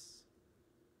chaos?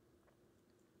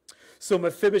 So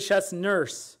Mephibosheth's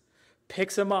nurse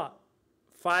picks him up,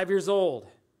 5 years old,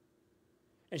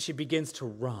 and she begins to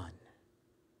run,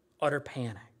 utter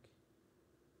panic.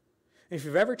 If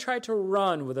you've ever tried to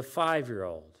run with a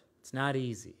 5-year-old, it's not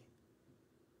easy.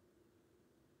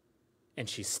 And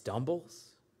she stumbles,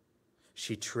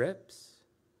 she trips,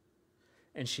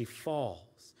 and she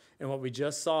falls. And what we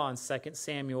just saw in 2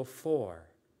 Samuel 4,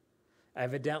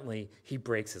 evidently he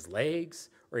breaks his legs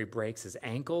or he breaks his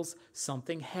ankles.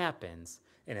 Something happens,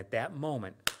 and at that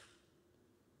moment,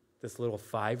 this little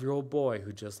 5-year-old boy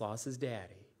who just lost his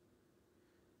daddy,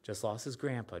 just lost his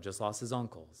grandpa, just lost his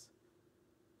uncles,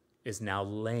 is now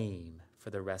lame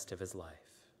for the rest of his life.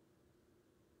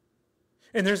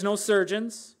 And there's no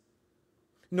surgeons,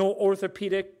 no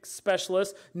orthopedic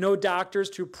specialists, no doctors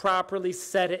to properly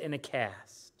set it in a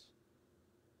cast.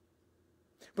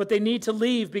 But they need to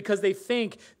leave because they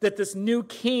think that this new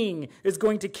king is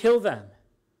going to kill them.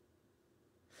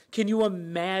 Can you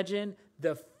imagine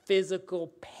the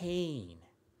physical pain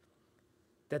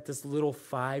that this little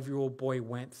 5-year-old boy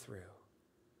went through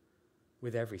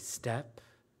with every step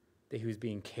that he was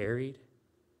being carried,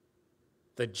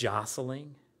 the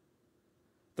jostling,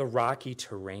 the rocky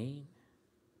terrain?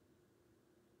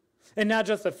 And not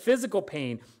just the physical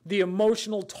pain, the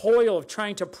emotional toil of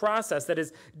trying to process that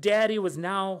his daddy was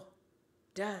now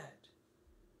dead.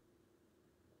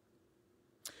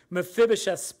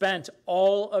 Mephibosheth spent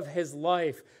all of his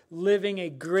life living a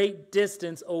great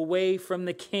distance away from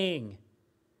the king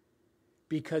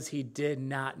because he did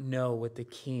not know what the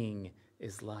king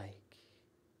is like.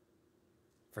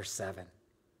 Verse 7.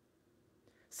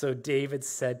 So David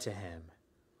said to him,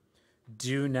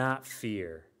 "Do not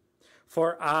fear,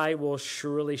 for I will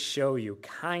surely show you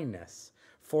kindness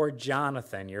for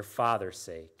Jonathan, your father's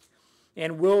sake,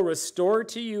 and will restore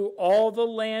to you all the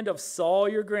land of Saul,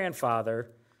 your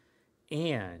grandfather,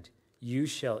 and you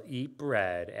shall eat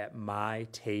bread at my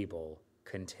table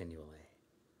continually."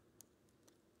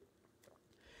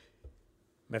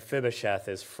 Mephibosheth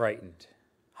is frightened.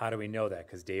 How do we know that?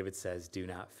 Because David says, "Do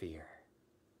not fear."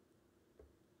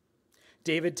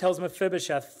 David tells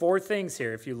Mephibosheth 4 things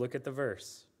here if you look at the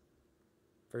verse.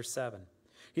 Verse 7.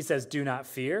 He says, "Do not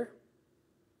fear."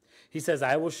 He says,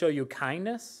 "I will show you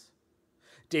kindness."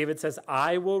 David says,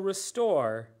 "I will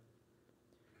restore."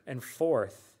 And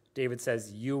fourth, David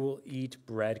says, "You will eat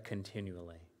bread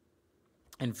continually."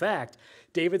 In fact,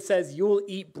 David says you will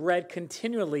eat bread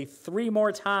continually 3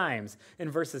 more times in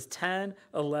verses 10,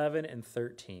 11, and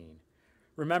 13.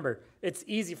 Remember, it's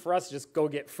easy for us to just go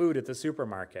get food at the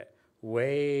supermarket.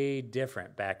 Way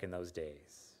different back in those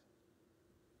days.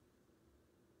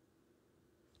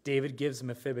 David gives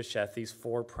Mephibosheth these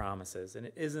 4 promises,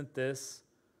 and isn't this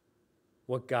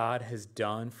what God has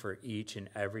done for each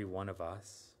and every one of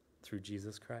us through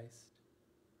Jesus Christ?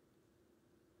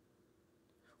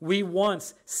 We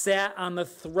once sat on the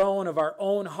throne of our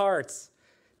own hearts,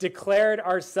 declared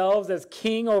ourselves as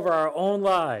king over our own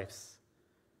lives,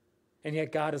 and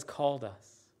yet God has called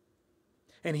us,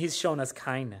 and he's shown us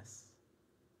kindness.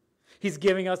 He's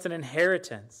giving us an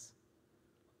inheritance,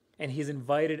 and he's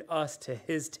invited us to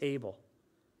his table.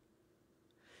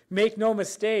 Make no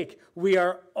mistake, we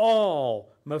are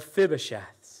all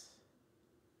Mephibosheths.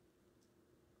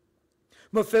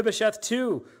 Mephibosheth,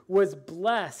 too, was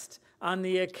blessed on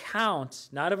the account,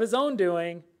 not of his own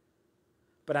doing,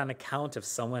 but on account of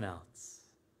someone else.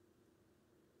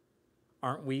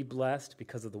 Aren't we blessed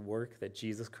because of the work that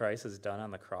Jesus Christ has done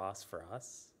on the cross for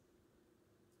us?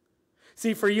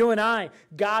 See, for you and I,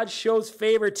 God shows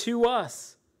favor to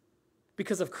us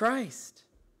because of Christ.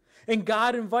 And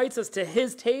God invites us to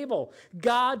his table.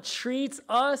 God treats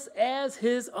us as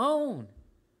his own.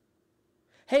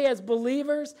 Hey, as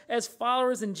believers, as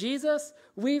followers in Jesus,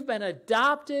 we've been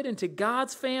adopted into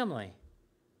God's family.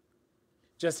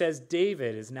 Just as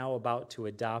David is now about to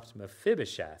adopt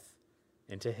Mephibosheth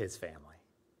into his family.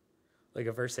 Look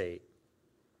at verse 8.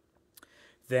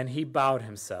 Then he bowed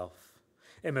himself,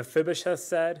 and Mephibosheth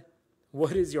said,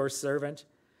 "What is your servant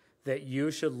that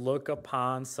you should look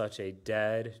upon such a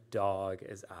dead dog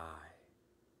as I?"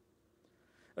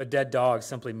 A dead dog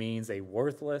simply means a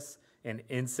worthless and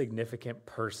insignificant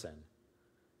person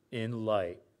in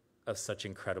light of such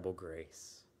incredible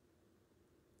grace.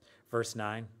 Verse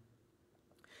 9.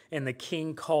 And the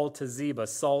king called to Ziba,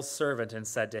 Saul's servant, and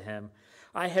said to him,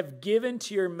 "I have given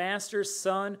to your master's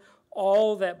son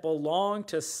all that belonged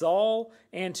to Saul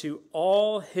and to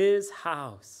all his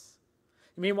house.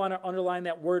 You may want to underline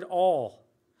that word all.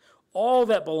 All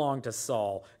that belonged to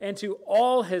Saul and to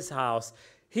all his house.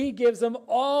 He gives them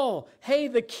all. Hey,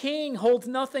 the king holds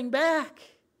nothing back.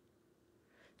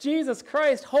 Jesus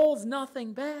Christ holds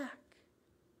nothing back.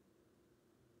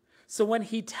 So when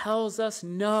he tells us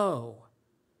no,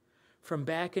 from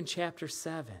back in chapter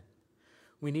 7,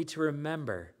 we need to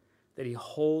remember that he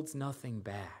holds nothing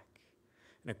back.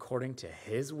 And according to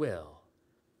his will,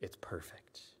 it's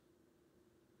perfect.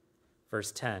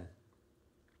 Verse 10.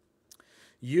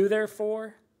 You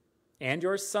therefore, and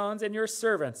your sons and your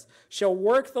servants shall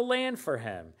work the land for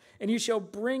him, and you shall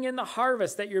bring in the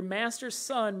harvest, that your master's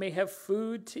son may have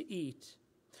food to eat.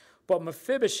 But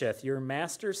Mephibosheth, your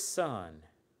master's son.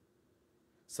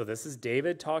 So this is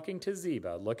David talking to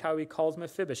Ziba. Look how he calls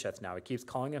Mephibosheth now. He keeps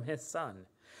calling him his son.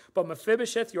 But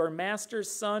Mephibosheth, your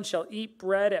master's son, shall eat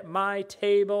bread at my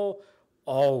table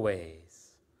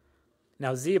always.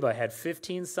 Now Ziba had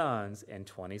 15 sons and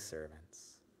 20 servants.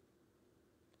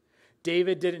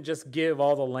 David didn't just give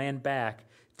all the land back.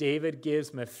 David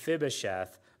gives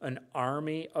Mephibosheth an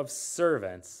army of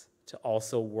servants to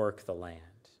also work the land.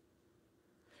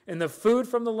 And the food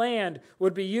from the land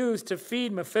would be used to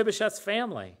feed Mephibosheth's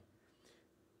family,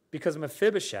 because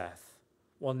Mephibosheth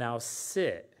will now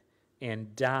sit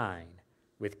and dine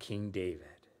with King David.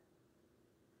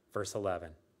 Verse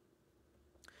 11.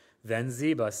 Then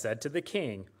Ziba said to the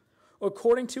king,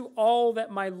 according to all that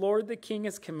my lord the king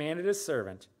has commanded his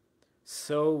servant,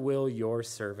 so will your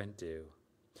servant do.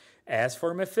 As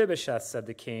for Mephibosheth, said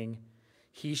the king,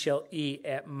 he shall eat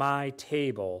at my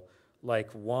table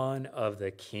like one of the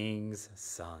king's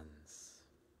sons.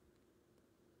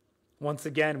 Once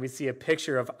again, we see a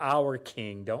picture of our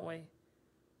king, don't we?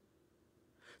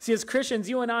 See, as Christians,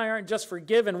 you and I aren't just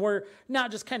forgiven. We're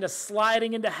not just kind of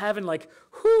sliding into heaven like,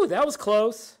 whew, that was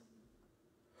close.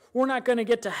 We're not going to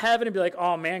get to heaven and be like,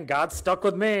 oh man, God stuck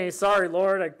with me. Sorry,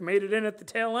 Lord, I made it in at the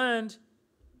tail end.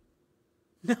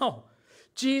 No,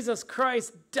 Jesus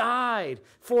Christ died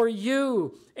for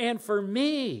you and for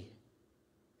me.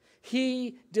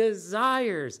 He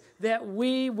desires that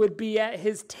we would be at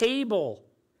his table,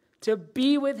 to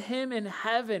be with him in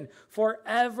heaven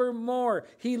forevermore.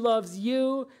 He loves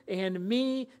you and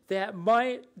me that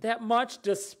much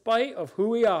despite of who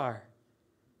we are.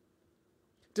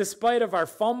 Despite of our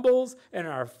fumbles and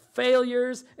our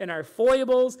failures and our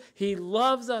foibles, he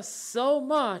loves us so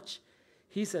much,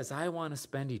 he says, I want to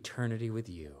spend eternity with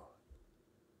you.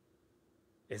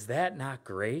 Is that not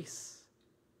grace?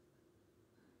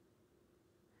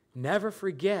 Never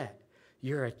forget,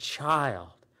 you're a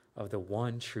child of the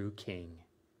one true King.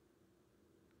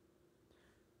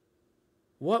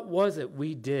 What was it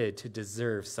we did to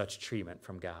deserve such treatment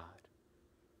from God?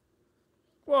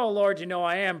 Well, Lord, you know,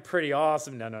 I am pretty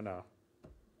awesome. No.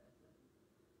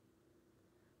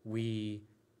 We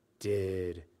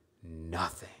did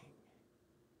nothing.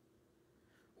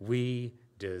 We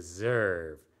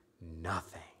deserve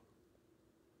nothing.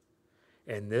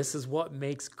 And this is what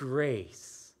makes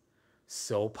grace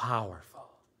so powerful,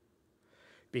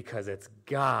 because it's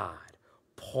God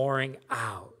pouring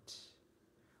out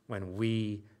when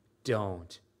we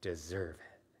don't deserve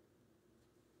it.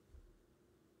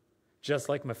 Just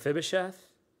like Mephibosheth,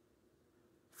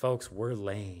 folks, we're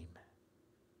lame.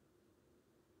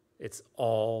 It's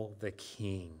all the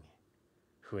king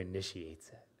who initiates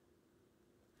it.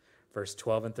 Verse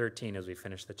 12 and 13 as we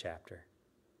finish the chapter.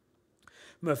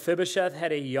 Mephibosheth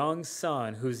had a young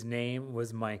son whose name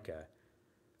was Micah.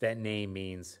 That name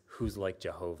means who's like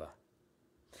Jehovah.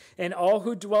 And all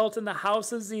who dwelt in the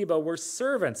house of Ziba were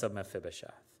servants of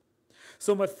Mephibosheth.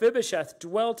 So Mephibosheth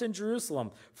dwelt in Jerusalem,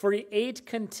 for he ate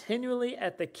continually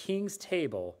at the king's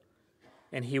table,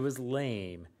 and he was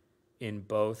lame in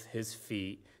both his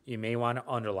feet. You may want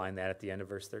to underline that at the end of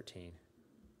verse 13.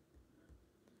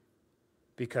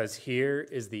 Because here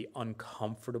is the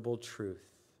uncomfortable truth.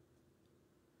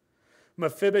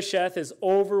 Mephibosheth is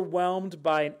overwhelmed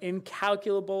by an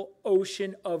incalculable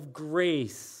ocean of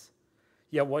grace.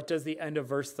 Yet what does the end of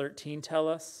verse 13 tell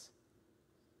us?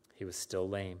 He was still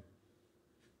lame.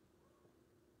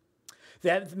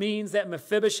 That means that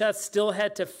Mephibosheth still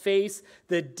had to face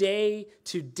the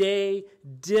day-to-day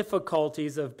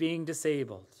difficulties of being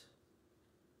disabled.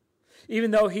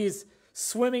 Even though he's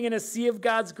swimming in a sea of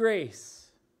God's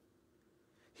grace,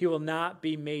 he will not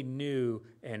be made new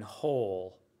and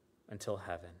whole until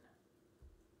heaven.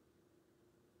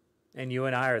 And you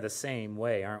and I are the same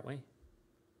way, aren't we?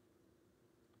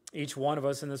 Each one of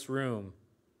us in this room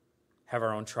have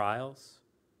our own trials,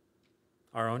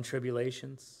 our own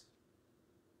tribulations,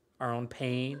 our own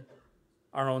pain,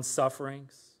 our own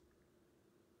sufferings.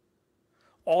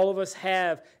 All of us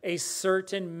have a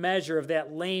certain measure of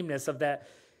that lameness, of that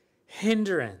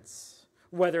hindrance,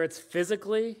 whether it's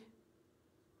physically,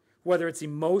 whether it's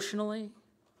emotionally,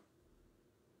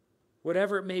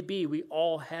 whatever it may be, we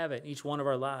all have it in each one of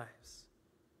our lives.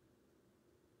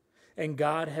 And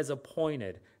God has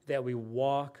appointed that we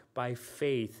walk by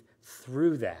faith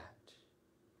through that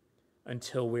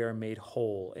until we are made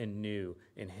whole and new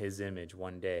in His image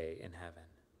one day in heaven.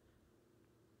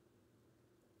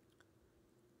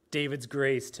 David's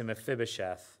grace to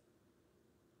Mephibosheth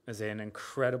is an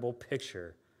incredible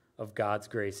picture of God's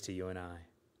grace to you and I.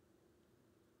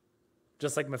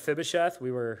 Just like Mephibosheth,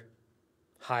 we were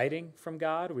hiding from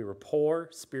God. We were poor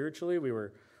spiritually. We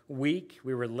were weak.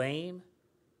 We were lame.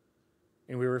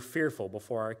 And we were fearful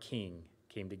before our king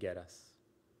came to get us.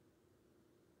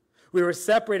 We were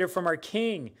separated from our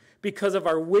king because of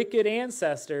our wicked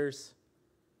ancestors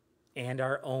and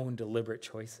our own deliberate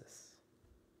choices.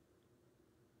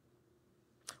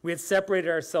 We had separated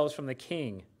ourselves from the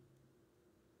king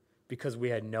because we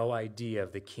had no idea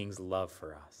of the king's love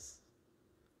for us.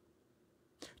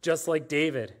 Just like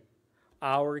David,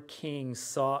 our king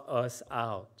sought us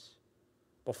out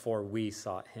before we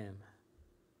sought him.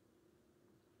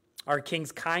 Our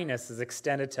king's kindness is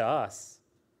extended to us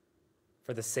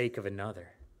for the sake of another,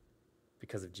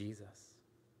 because of Jesus.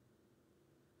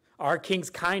 Our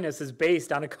king's kindness is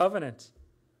based on a covenant.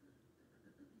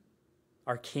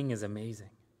 Our king is amazing.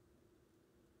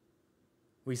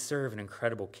 We serve an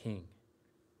incredible king.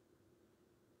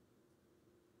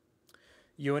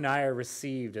 You and I are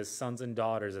received as sons and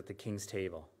daughters at the king's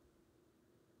table,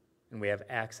 and we have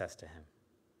access to him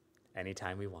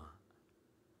anytime we want.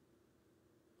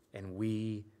 And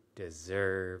we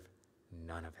deserve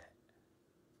none of it.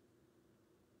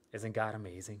 Isn't God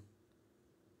amazing?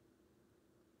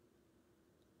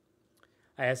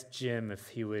 I asked Jim if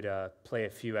he would play a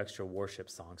few extra worship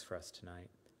songs for us tonight.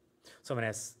 So I'm going to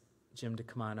ask Jim to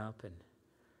come on up, and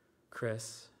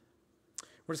Chris.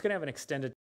 We're just going to have an extended